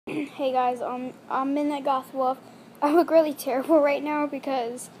Hey guys, I'm Midnight Goth Wolf. I look really terrible right now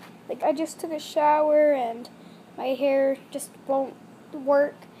because, I just took a shower and my hair just won't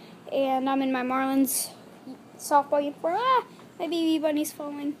work, and I'm in my Marlins softball uniform. My baby bunny's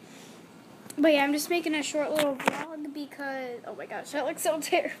falling. But yeah, I'm just making a short little vlog because, oh my gosh, that looks so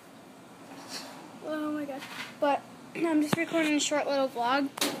terrible. Oh my gosh. But I'm just recording a short little vlog.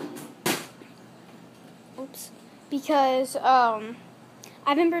 Oops. Because,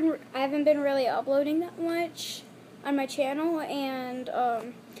 I haven't been really uploading that much on my channel, and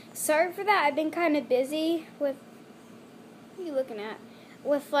sorry for that. I've been kind of busy with, what are you looking at?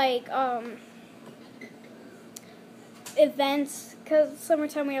 With events, because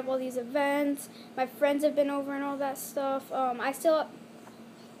summertime we have all these events. My friends have been over and all that stuff. I still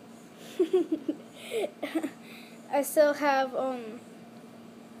have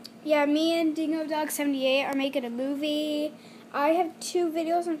yeah, me and Dingo Dog 78 are making a movie. I have 2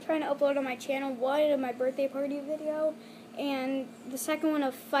 videos I'm trying to upload on my channel. One of my birthday party video, and the second one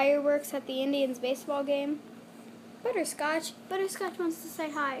of fireworks at the Indians baseball game. Butterscotch wants to say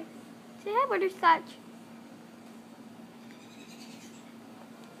hi. Say hi, Butterscotch.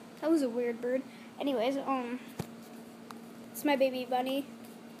 That was a weird bird. Anyways, it's my baby bunny.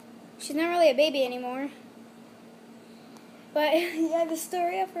 She's not really a baby anymore. But yeah, the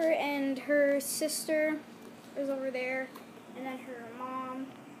story of her and her sister is over there, and then her mom,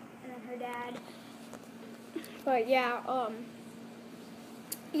 and then her dad. But yeah,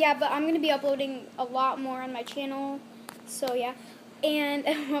 but I'm gonna be uploading a lot more on my channel. So yeah, and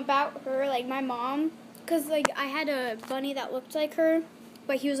about her, my mom, cause I had a bunny that looked like her,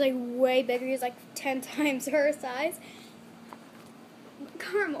 but he was way bigger. He was 10 times her size.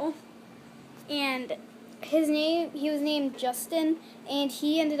 Caramel, and he was named Justin, and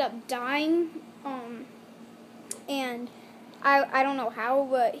he ended up dying, and I don't know how,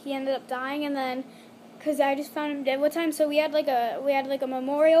 but he ended up dying, and then, because I just found him dead one time, so we had a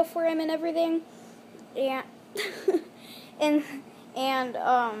memorial for him and everything, and,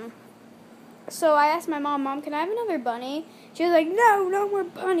 so I asked my mom, can I have another bunny? She was like, no more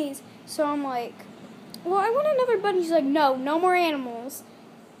bunnies. So I'm like, well, I want another bunny. She's like, no more animals.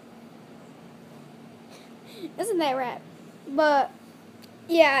 Isn't that right? But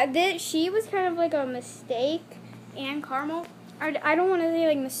yeah, she was kind of like a mistake. And Caramel, I don't want to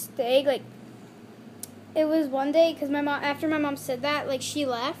say mistake. It was one day, because after my mom said that, she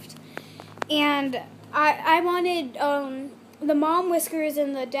left, and I wanted the mom Whiskers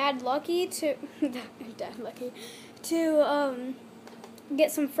and the dad Lucky to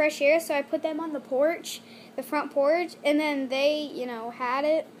get some fresh air. So I put them on the front porch, and then they had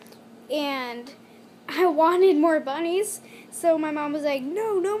it, and I wanted more bunnies, so my mom was like,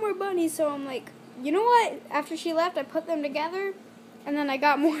 no more bunnies. So I'm like, you know what? After she left, I put them together, and then I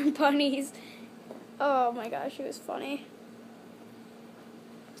got more bunnies. Oh my gosh, it was funny.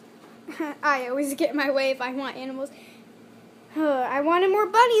 I always get my way if I want animals. I wanted more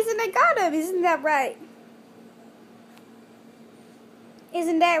bunnies, and I got them. Isn't that right?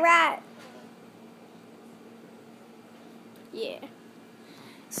 Isn't that right? Yeah.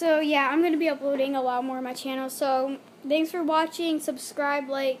 So yeah, I'm going to be uploading a lot more on my channel. So thanks for watching.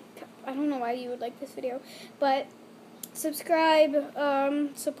 Subscribe, I don't know why you would like this video, but subscribe,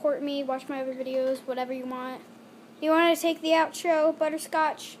 support me, watch my other videos, whatever you want. You want to take the outro,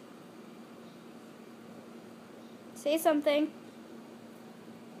 Butterscotch? Say something.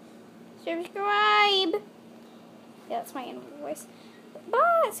 Subscribe. Yeah, that's my animal voice.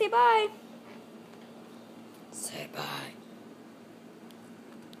 Bye. Say bye. Say bye.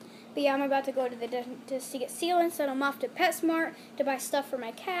 But yeah, I'm about to go to the dentist to get sealants, and I'm off to PetSmart to buy stuff for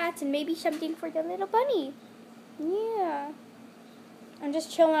my cats and maybe something for the little bunny. Yeah. I'm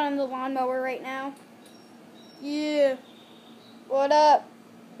just chilling on the lawnmower right now. Yeah. What up?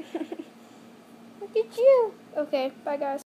 Look at you. Okay, bye guys.